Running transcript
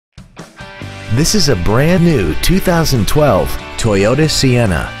This is a brand new 2012 Toyota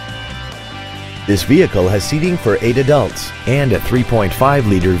Sienna. This vehicle has seating for 8 adults and a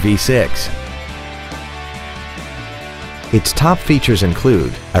 3.5-liter V6. Its top features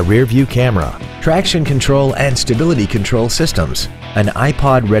include a rear-view camera, traction control and stability control systems, an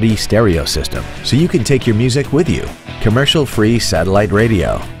iPod-ready stereo system so you can take your music with you, commercial-free satellite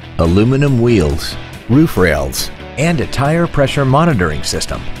radio, aluminum wheels, roof rails, and a tire pressure monitoring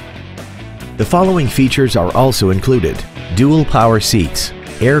system. The following features are also included: dual power seats,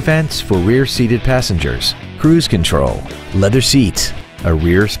 air vents for rear-seated passengers, cruise control, leather seats, a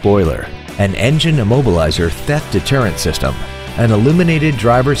rear spoiler, an engine immobilizer theft deterrent system, an illuminated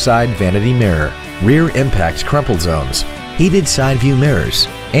driver's side vanity mirror, rear impact crumple zones, heated side view mirrors,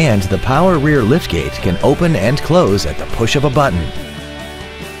 and the power rear liftgate can open and close at the push of a button.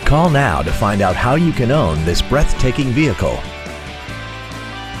 Call now to find out how you can own this breathtaking vehicle.